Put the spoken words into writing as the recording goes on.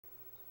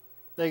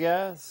Hey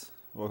guys,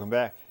 welcome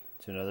back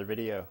to another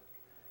video.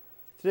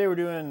 Today we're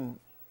doing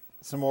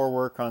some more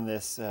work on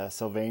this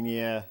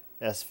Sylvania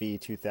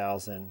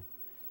SV2000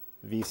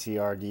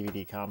 VCR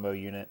DVD combo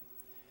unit.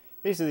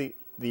 Basically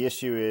the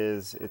issue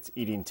is it's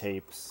eating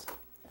tapes,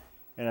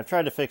 and I've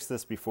tried to fix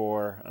this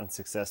before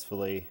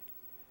unsuccessfully,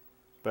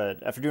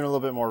 but after doing a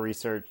little bit more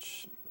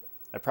research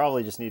I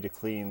probably just need to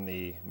clean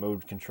the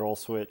mode control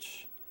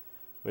switch,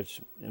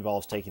 which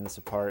involves taking this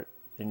apart,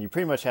 and you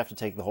pretty much have to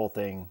take the whole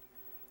thing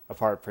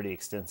apart pretty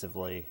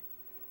extensively,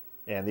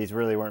 and these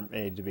really weren't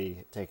made to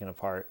be taken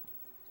apart,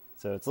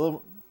 so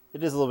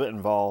it is a little bit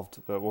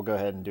involved, but we'll go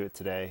ahead and do it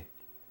today.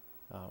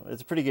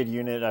 It's a pretty good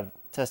unit. I've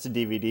tested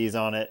DVDs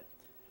on it.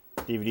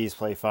 DVDs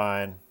play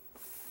fine.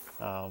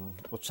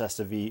 We'll test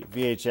a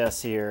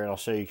VHS here and I'll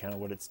show you kind of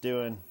what it's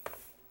doing.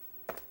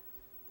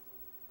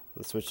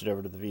 Let's switch it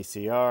over to the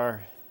VCR.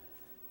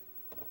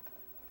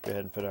 Go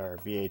ahead and put our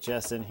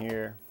VHS in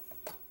here.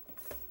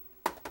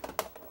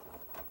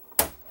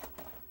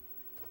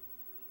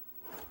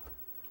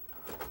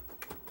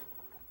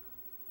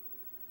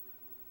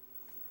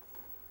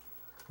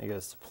 It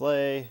goes to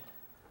play.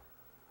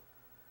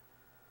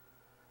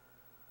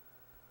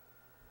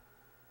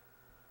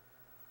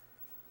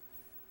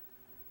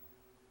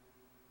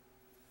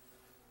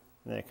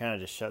 And then it kind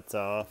of just shuts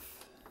off.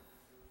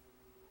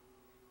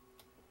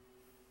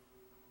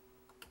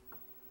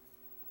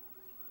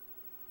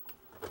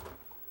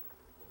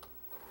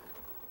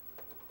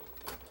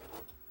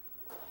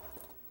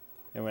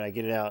 And when I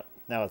get it out,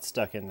 now it's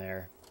stuck in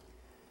there.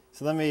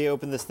 So let me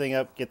open this thing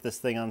up, get this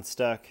thing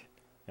unstuck,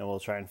 and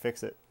we'll try and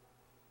fix it.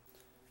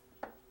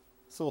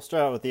 So we'll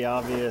start out with the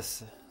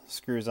obvious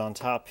screws on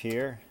top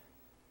here.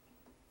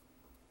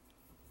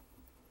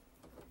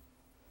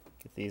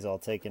 Get these all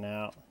taken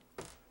out.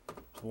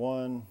 There's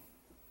one.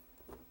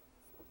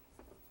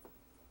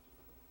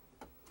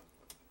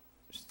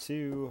 There's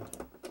two.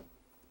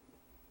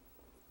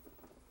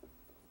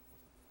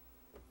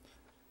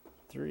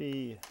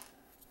 3.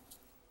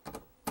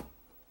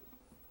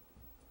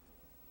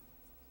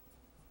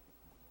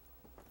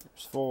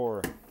 There's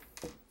 4. I'm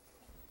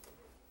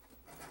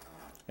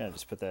gonna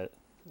just put that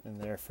in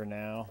there for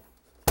now.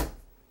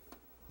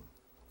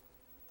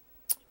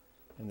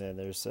 And then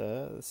there's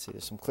let's see,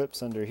 there's some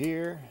clips under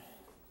here.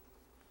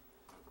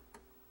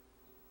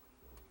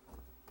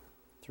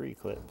 3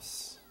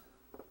 clips.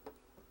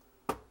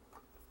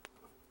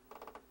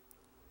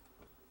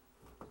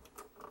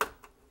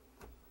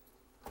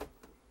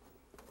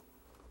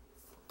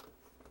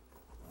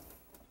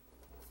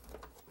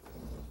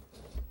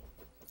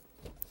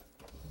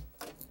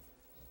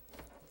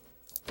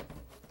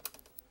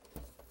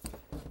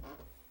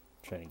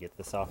 Trying to get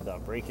this off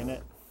without breaking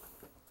it.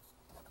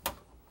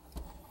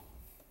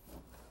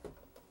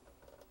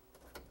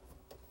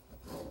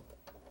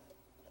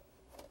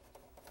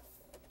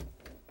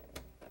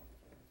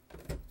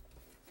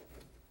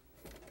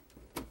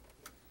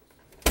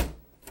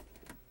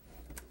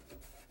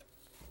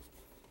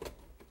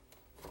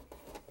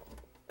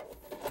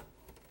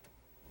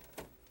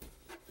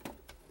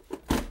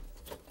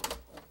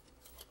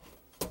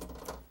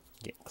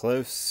 Get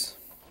close.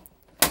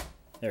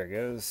 There it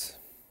goes.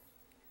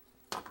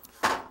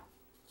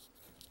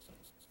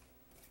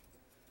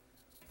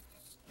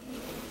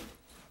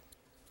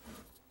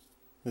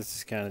 This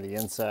is kind of the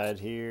inside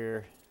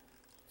here.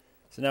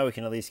 So now we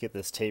can at least get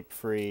this tape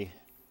free.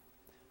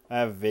 I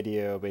have a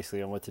video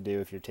basically on what to do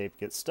if your tape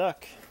gets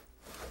stuck.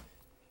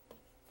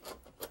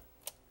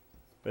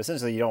 But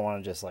essentially you don't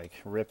want to just like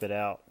rip it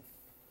out.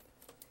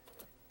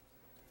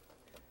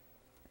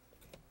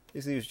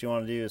 Basically what you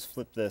want to do is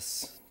flip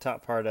this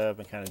top part up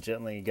and kind of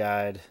gently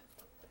guide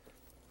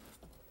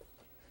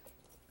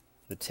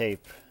the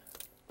tape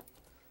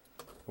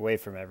away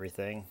from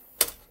everything.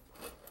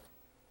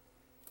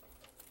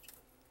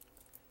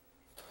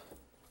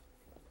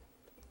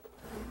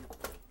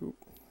 Ooh,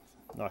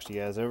 knocked you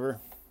guys over.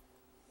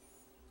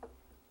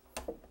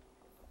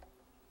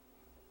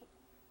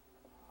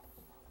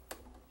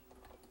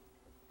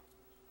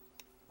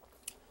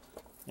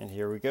 And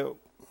here we go.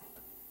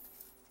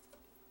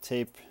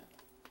 Tape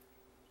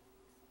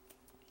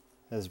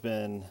has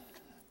been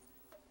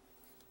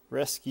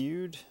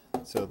rescued,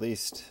 so at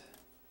least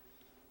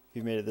if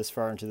you made it this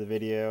far into the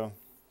video,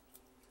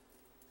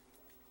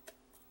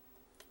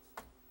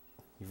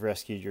 you've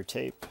rescued your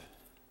tape.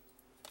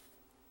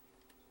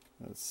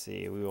 Let's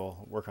see, we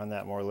will work on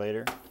that more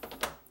later.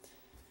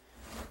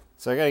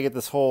 So I gotta get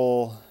this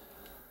whole,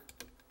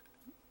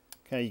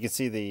 you can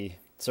see the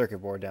circuit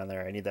board down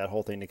there. I need that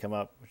whole thing to come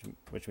up,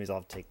 which means I'll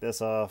have to take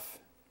this off.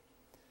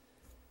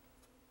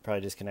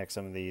 Probably disconnect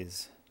some of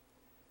these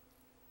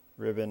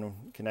ribbon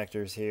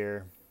connectors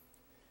here,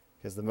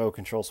 because the mode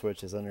control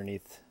switch is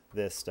underneath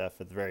this stuff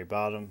at the very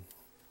bottom.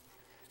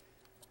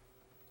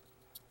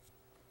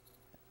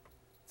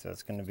 So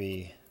it's going to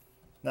be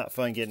not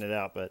fun getting it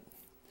out, but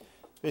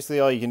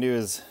basically all you can do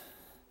is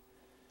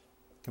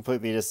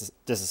completely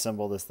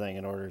disassemble this thing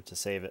in order to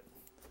save it.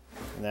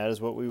 And that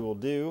is what we will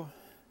do.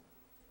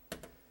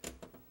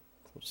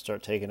 We'll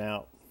start taking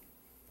out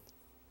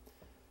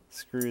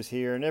screws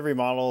here, and every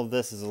model of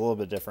this is a little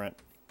bit different.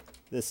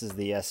 This is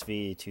the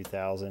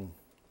SV2000.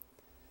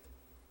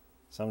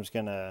 So I'm just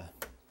gonna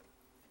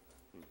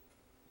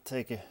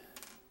take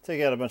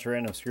out a bunch of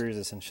random screws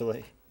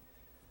essentially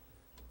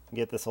and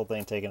get this whole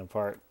thing taken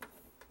apart.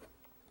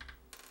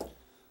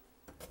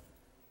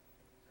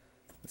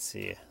 Let's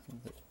see.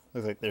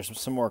 Looks like there's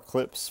some more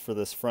clips for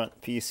this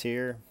front piece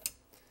here.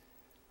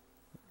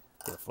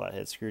 Get a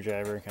flathead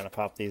screwdriver and kind of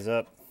pop these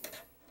up.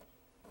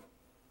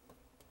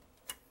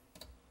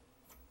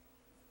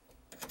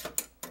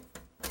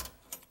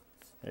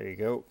 There you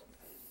go.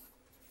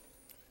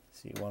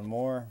 See, one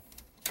more.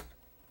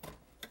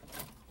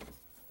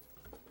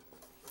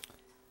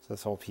 So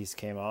this whole piece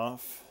came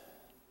off.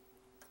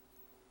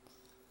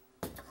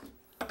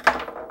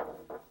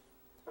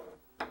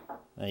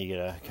 Now you get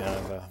a kind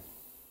of a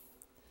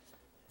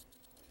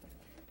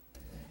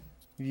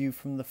view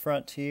from the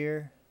front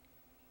here.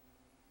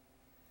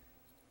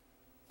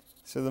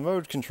 So the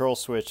mode control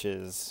switch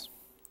is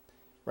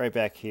right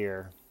back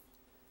here.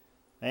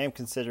 I am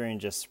considering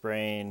just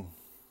spraying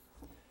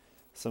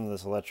some of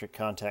this electric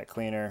contact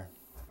cleaner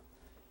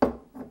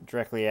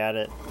directly at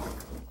it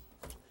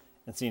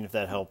and seeing if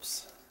that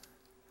helps.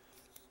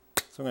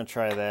 So I'm going to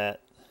try that.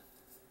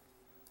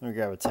 Let me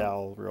grab a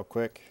towel real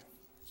quick.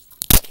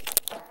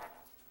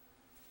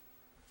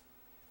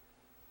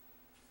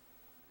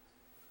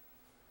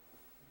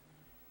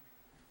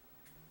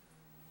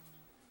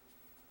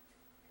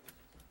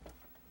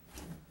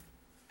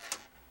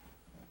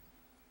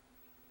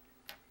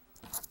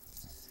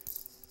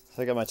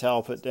 So I got my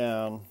towel put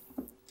down.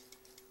 At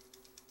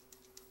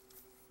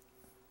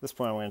this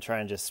point I'm going to try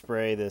and just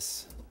spray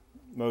this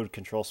mode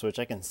control switch.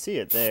 I can see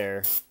it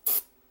there.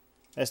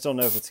 I just don't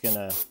know if it's going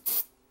to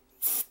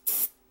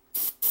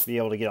be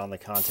able to get on the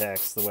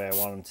contacts the way I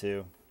want them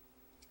to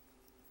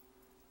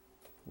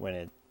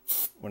when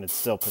it's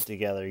still put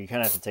together. You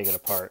kind of have to take it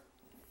apart.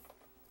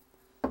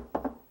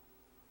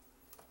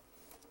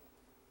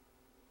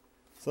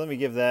 So let me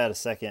give that a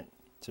second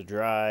to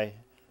dry,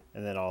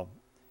 and then I'll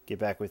get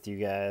back with you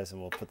guys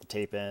and we'll put the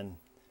tape in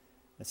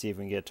and see if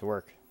we can get it to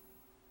work.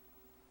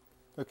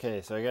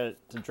 Okay, so I got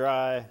it to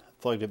dry,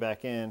 plugged it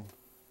back in.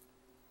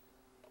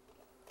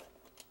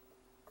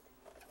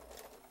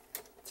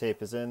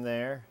 Tape is in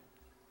there.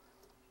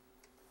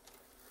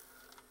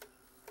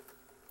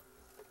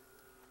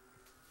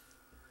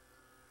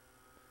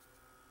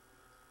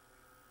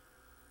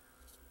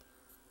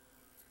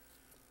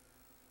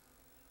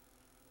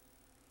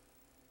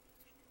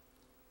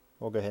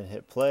 We'll go ahead and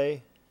hit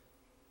play.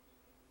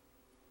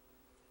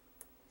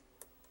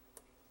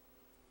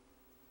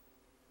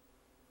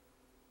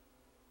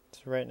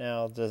 So right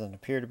now it doesn't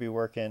appear to be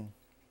working.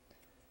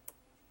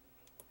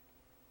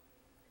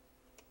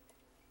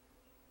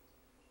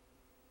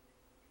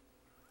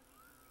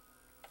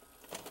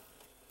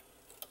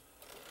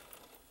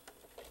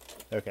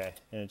 Okay,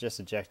 and it just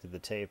ejected the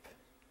tape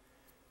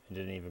and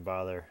didn't even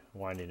bother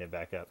winding it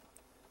back up.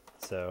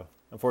 So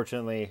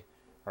unfortunately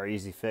our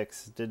easy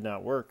fix did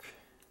not work.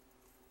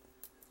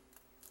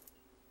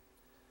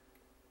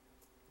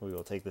 We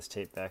will take this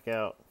tape back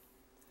out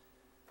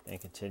and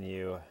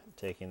continue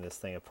taking this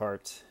thing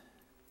apart.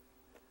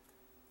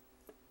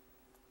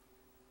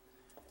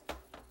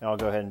 And I'll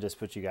go ahead and just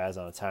put you guys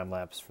on a time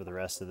lapse for the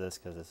rest of this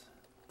because it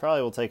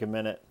probably will take a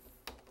minute.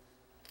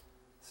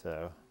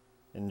 So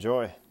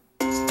enjoy.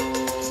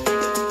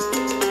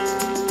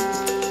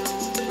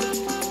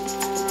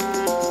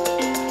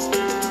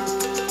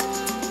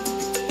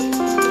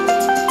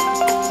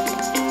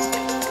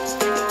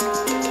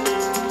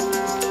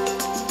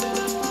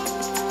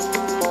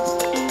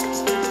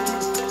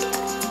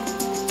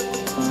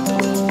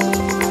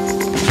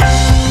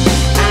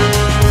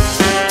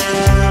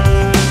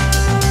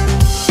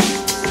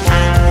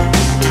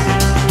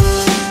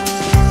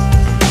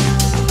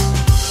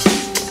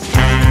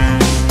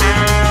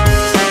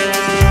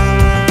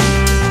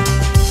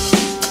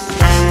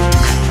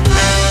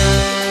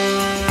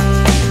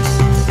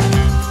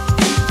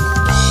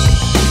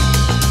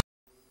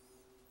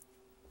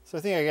 So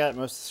I think I got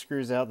most of the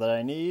screws out that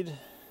I need.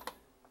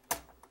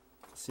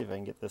 Let's see if I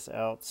can get this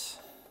out.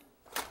 So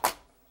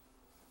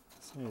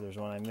maybe there's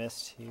one I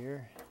missed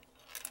here.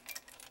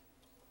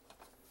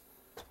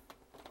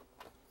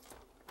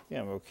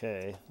 Yeah, I'm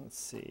okay. Let's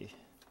see.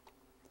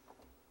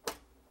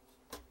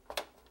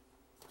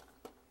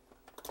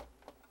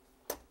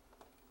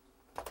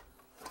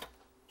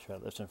 Try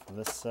lifting from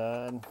this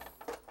side.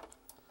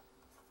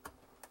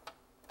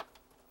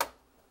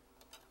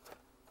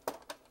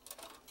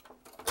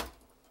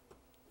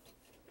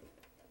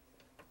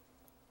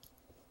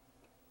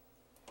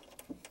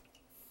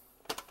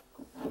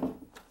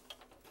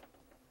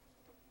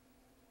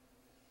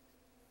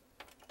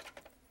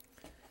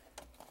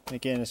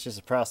 Again, it's just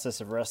a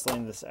process of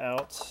wrestling this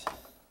out.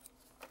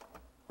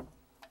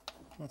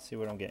 Let's see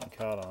what I'm getting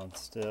caught on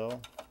still.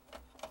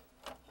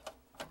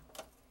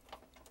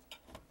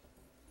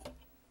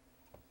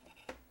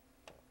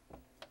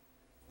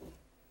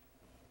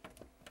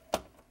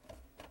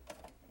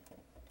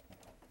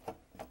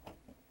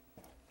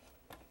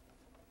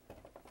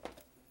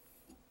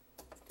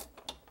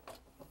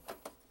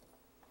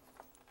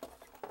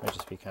 might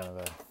just be kind of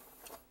a,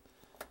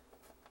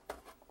 I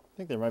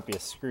think there might be a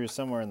screw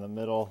somewhere in the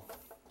middle.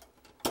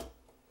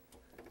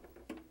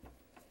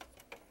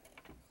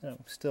 I'm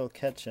still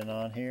catching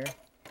on here.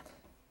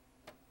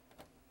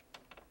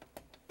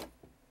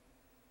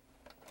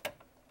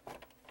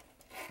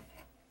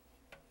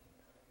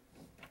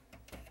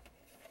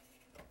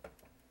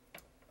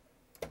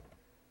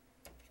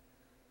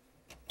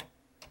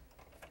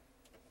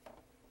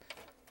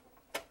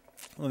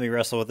 Let me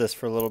wrestle with this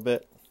for a little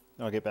bit.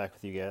 I'll get back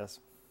with you guys.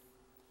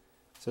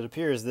 So it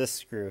appears this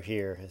screw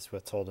here is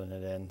what's holding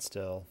it in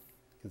still,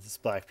 because this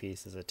black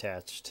piece is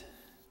attached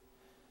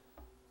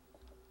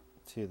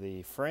to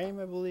the frame,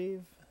 I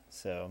believe.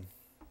 So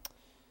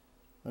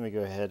let me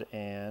go ahead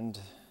and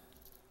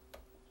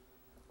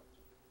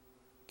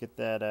get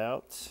that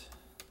out.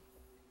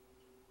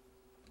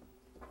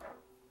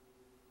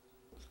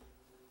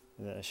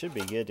 And then it should be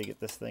good to get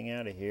this thing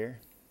out of here.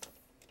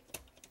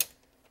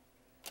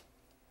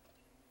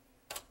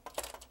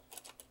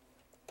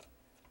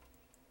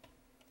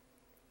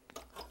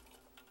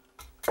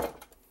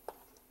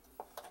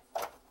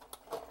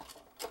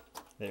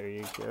 There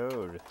you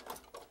go.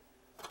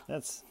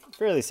 That's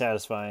fairly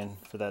satisfying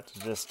for that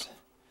to just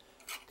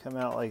come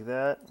out like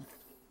that.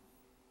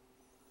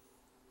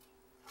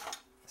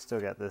 Still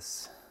got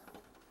this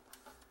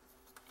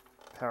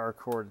power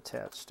cord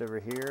attached over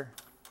here.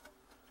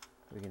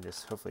 We can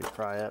just hopefully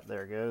pry up.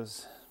 There it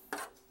goes.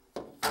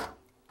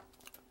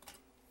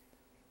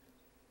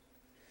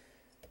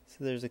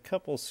 So there's a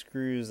couple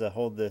screws that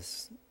hold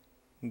this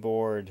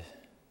board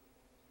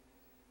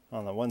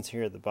on the ones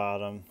here at the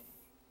bottom.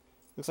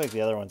 Looks like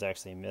the other one's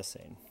actually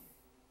missing,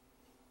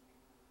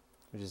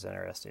 which is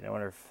interesting. I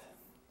wonder if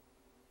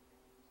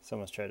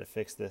someone's tried to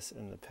fix this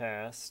in the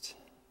past.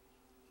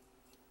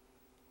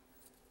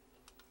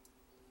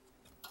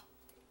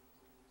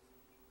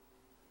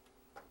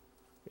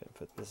 Gonna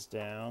put this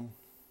down.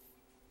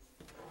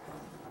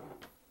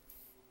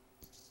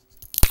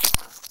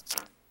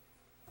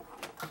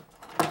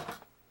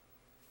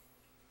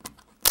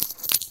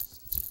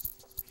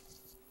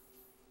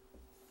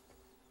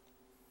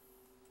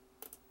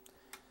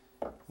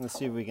 Let's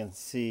see if we can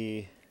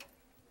see.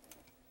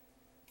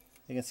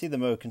 You can see the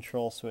mode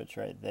control switch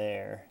right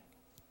there.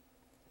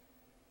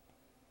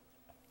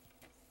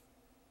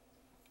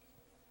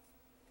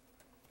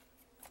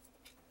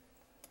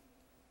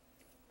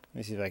 Let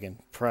me see if I can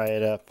pry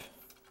it up.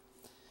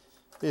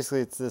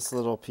 Basically, it's this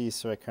little piece,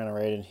 so I kind of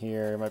right in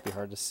here. It might be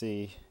hard to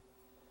see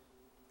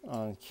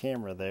on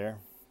camera there.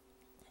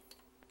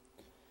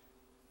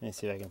 Let me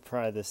see if I can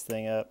pry this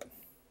thing up.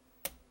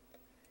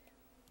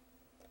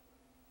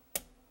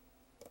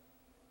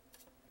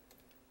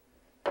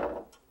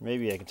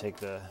 Maybe I can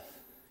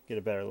get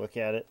a better look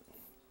at it.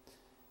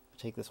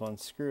 Take this one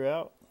screw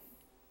out.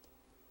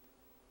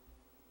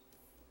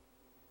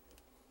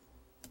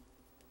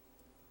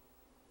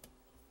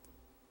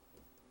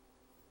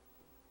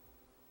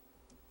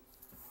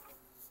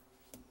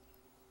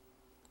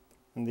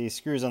 And these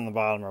screws on the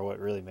bottom are what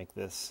really make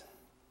this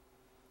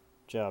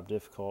job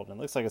difficult. And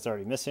it looks like it's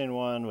already missing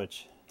one,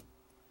 which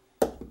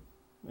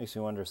makes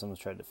me wonder if someone's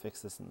tried to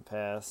fix this in the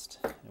past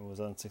and was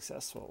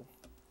unsuccessful.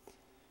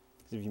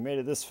 If you made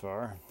it this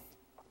far,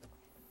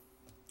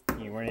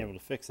 and you weren't able to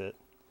fix it,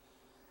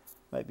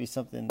 might be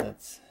something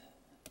that's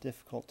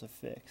difficult to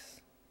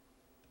fix.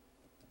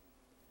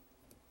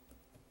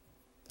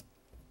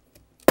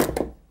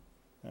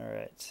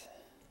 Alright.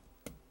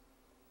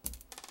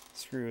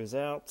 Screw is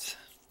out.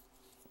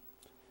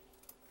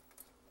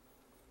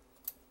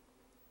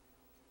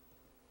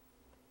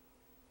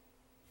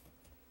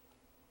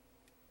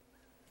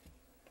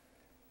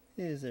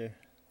 Is there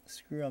a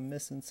screw I'm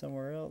missing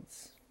somewhere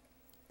else?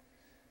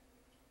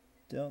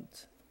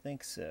 Don't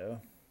think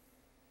so.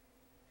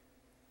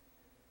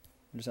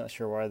 I'm just not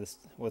sure why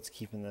what's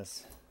keeping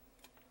this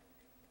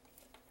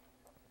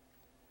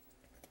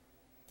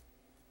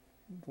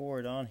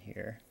board on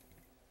here.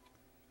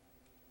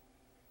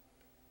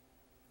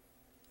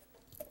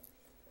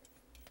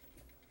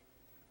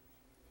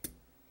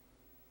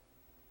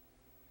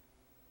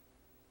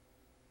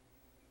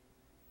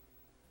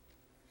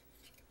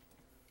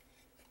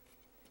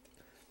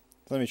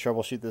 Let me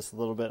troubleshoot this a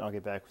little bit and I'll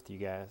get back with you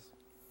guys.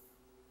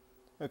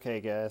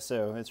 Okay guys,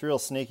 so it's real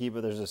sneaky,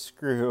 but there's a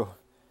screw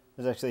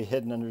that's actually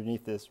hidden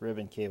underneath this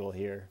ribbon cable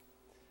here.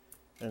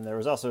 And there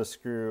was also a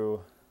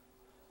screw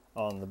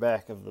on the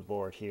back of the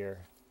board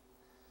here,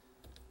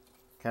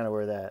 kind of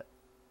where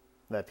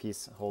that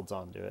piece holds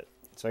onto it.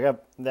 So I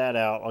got that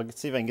out. I'll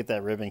see if I can get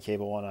that ribbon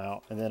cable one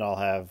out, and then I'll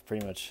have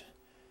pretty much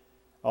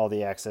all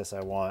the access I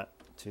want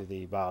to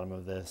the bottom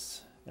of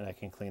this, and I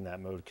can clean that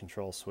mode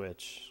control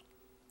switch.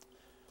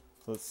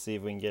 So let's see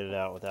if we can get it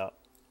out without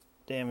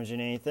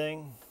damaging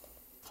anything.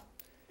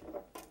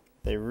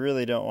 They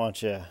really don't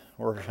want you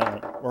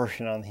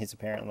working on these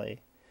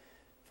apparently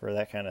for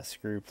that kind of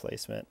screw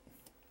placement.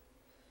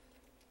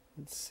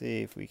 Let's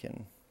see if we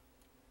can.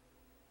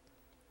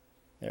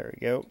 There we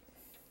go.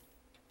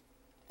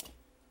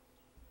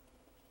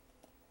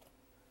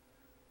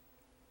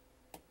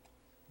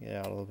 Get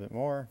out a little bit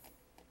more.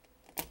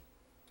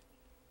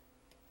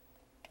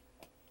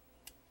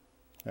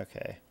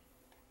 Okay.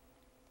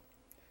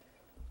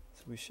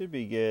 So we should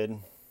be good.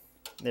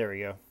 There we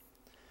go.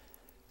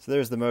 So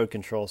there's the mode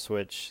control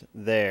switch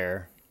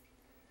there.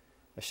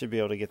 I should be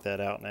able to get that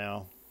out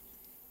now.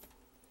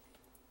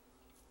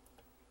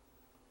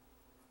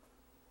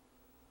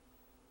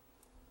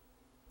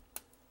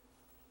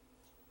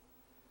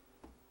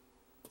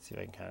 Let's see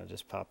if I can kind of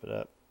just pop it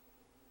up.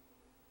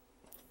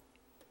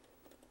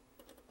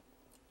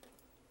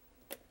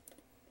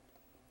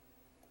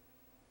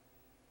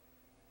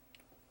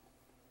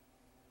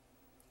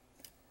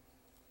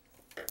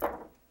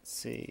 Let's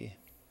see.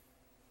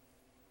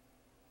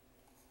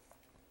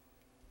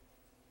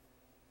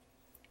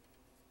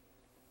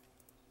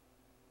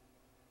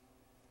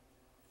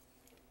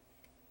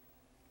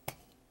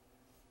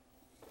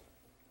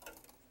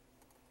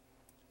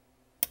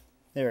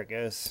 There it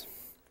goes.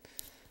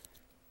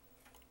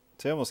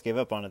 So I almost gave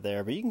up on it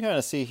there, but you can kind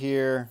of see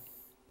here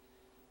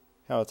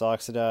how it's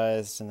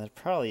oxidized, and that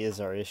probably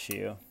is our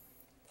issue.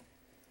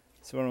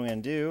 So what I'm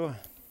going to do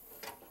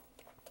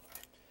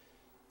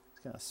is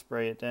going to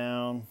spray it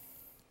down,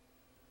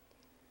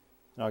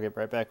 and I'll get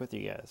right back with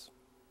you guys.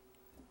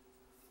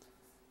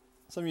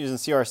 So I'm using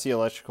CRC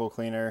electrical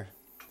cleaner.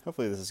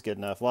 Hopefully this is good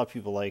enough. A lot of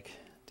people like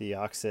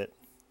deoxit.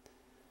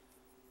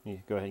 You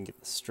go ahead and get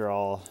the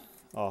straw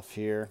off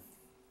here.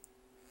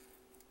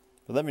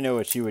 But let me know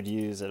what you would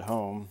use at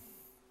home.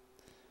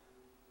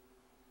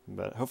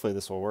 But hopefully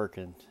this will work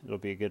and it'll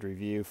be a good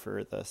review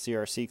for the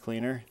CRC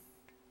cleaner.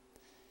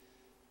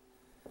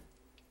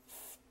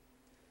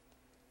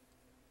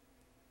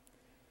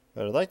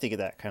 But I'd like to get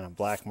that kind of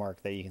black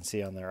mark that you can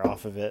see on there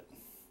off of it.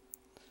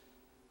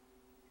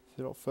 If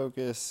it'll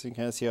focus, you can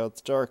kind of see how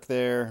it's dark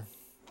there.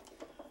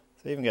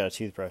 So I even got a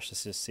toothbrush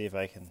just to see if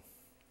I can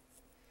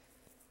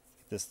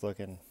get this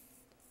looking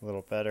a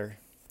little better.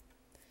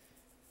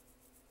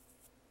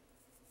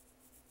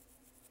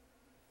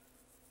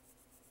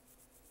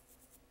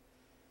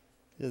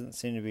 Doesn't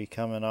seem to be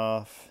coming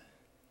off.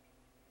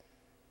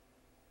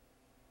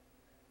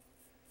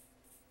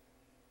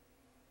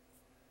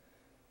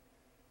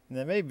 And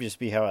that may just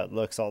be how it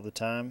looks all the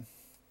time.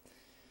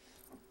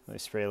 Let me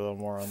spray a little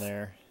more on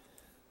there.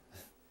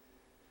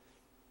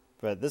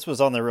 But this was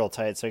on there real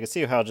tight, so I could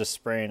see how just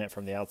spraying it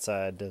from the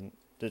outside didn't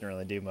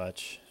really do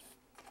much.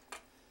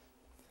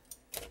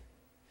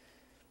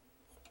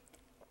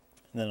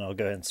 And then I'll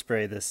go ahead and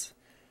spray this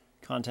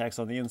contacts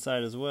on the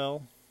inside as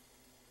well.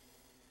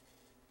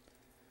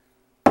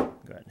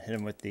 Go ahead and hit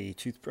him with the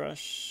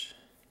toothbrush.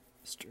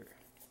 Stir.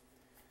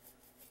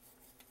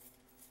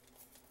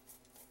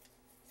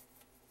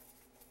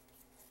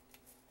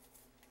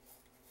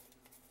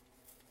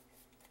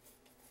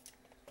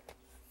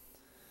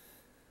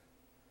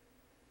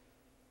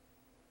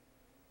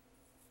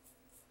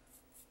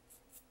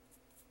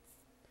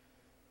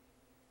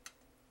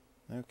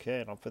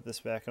 Okay, and I'll put this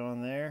back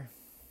on there.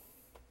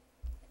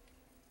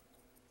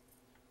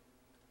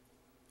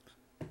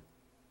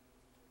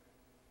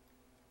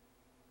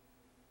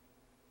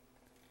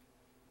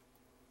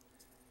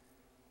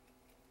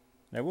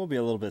 I will be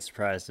a little bit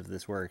surprised if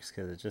this works,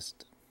 because it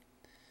just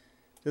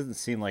doesn't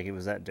seem like it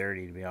was that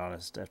dirty, to be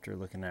honest, after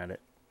looking at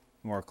it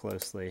more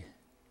closely.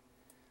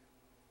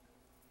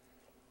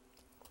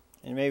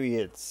 And maybe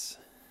it's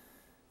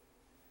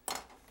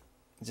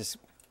just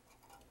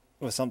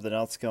with something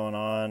else going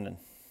on.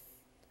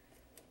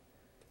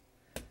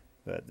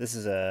 But this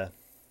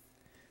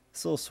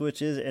little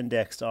switch is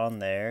indexed on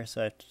there,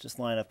 so I have to just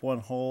line up one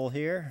hole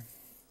here.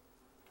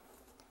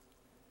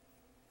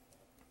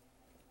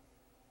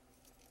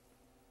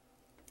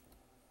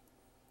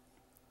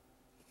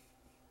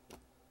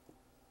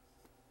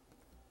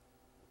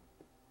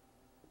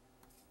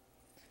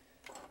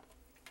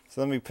 So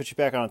let me put you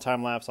back on a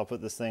time lapse. I'll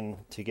put this thing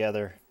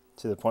together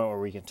to the point where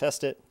we can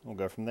test it. We'll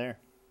go from there.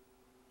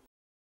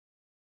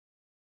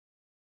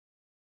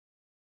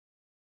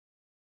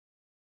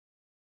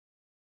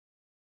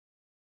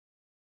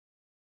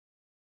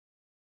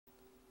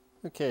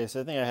 Okay,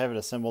 so I think I have it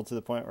assembled to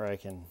the point where I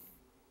can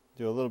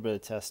do a little bit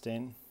of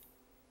testing.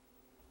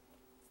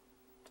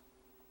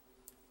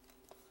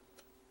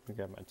 I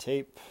got my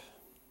tape,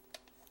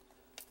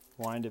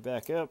 wind it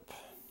back up.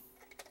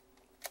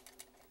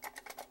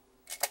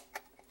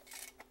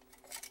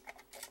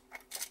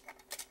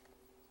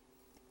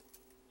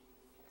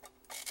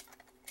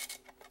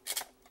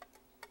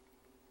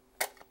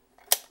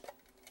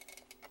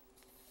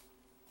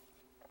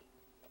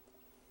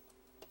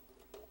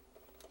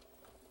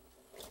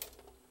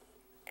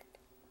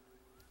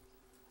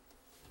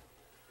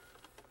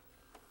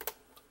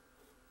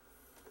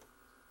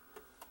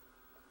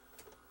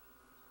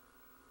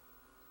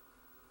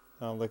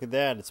 Oh, look at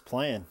that, it's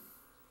playing.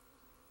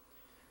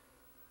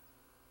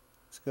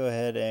 Let's go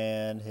ahead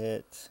and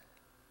hit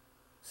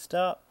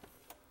stop.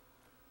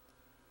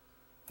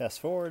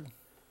 Fast forward.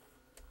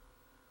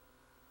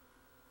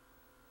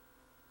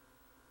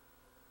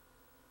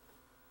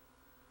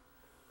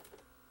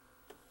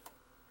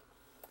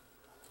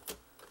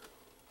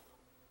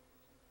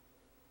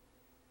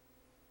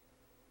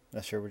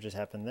 Not sure what just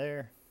happened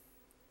there.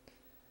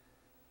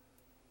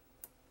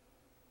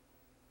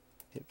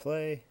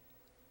 play.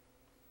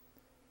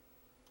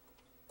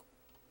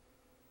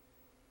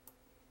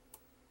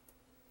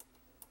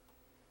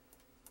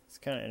 It's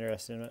kind of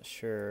interesting. I'm not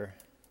sure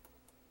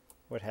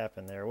what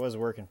happened there. It was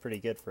working pretty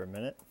good for a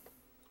minute.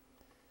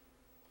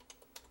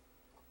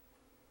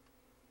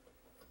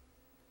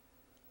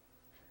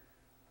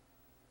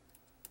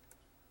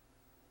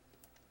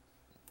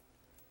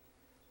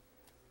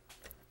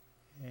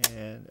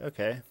 And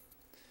okay,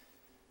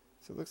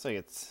 so it looks like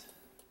it's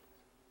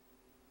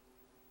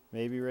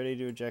maybe ready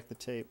to eject the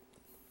tape.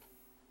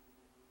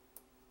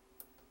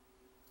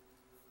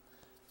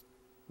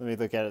 Let me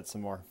look at it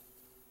some more.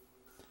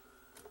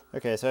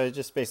 Okay, so I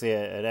just basically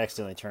had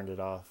accidentally turned it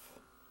off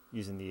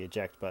using the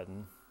eject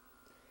button.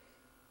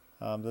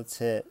 Let's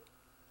hit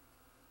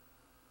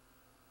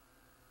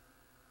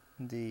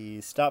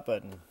the stop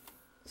button.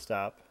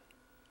 Stop.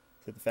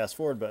 Hit the fast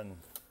forward button.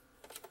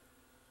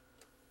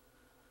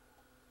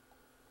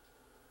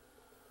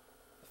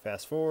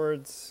 Fast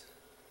forwards.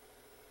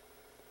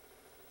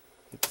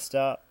 Hit the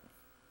stop.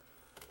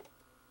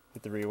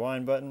 Hit the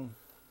rewind button.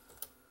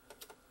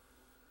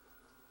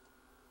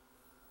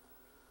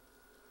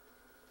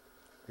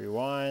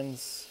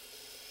 Rewinds.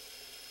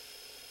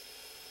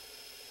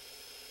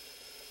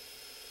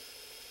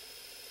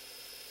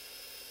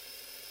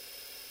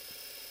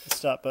 The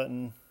stop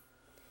button.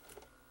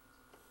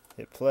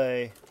 Hit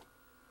play.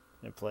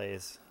 And it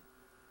plays.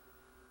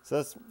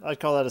 So I'd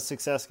call that a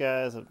success,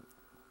 guys. I'm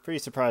pretty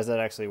surprised that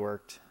actually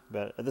worked.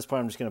 But at this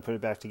point, I'm just going to put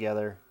it back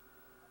together.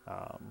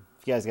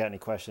 If you guys got any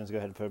questions, go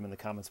ahead and put them in the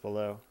comments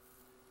below.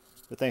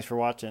 But thanks for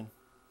watching.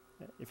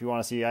 If you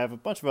want to see, I have a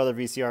bunch of other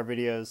VCR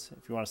videos.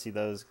 If you want to see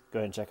those, go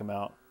ahead and check them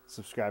out.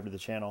 Subscribe to the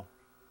channel.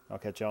 I'll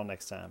catch y'all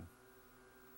next time.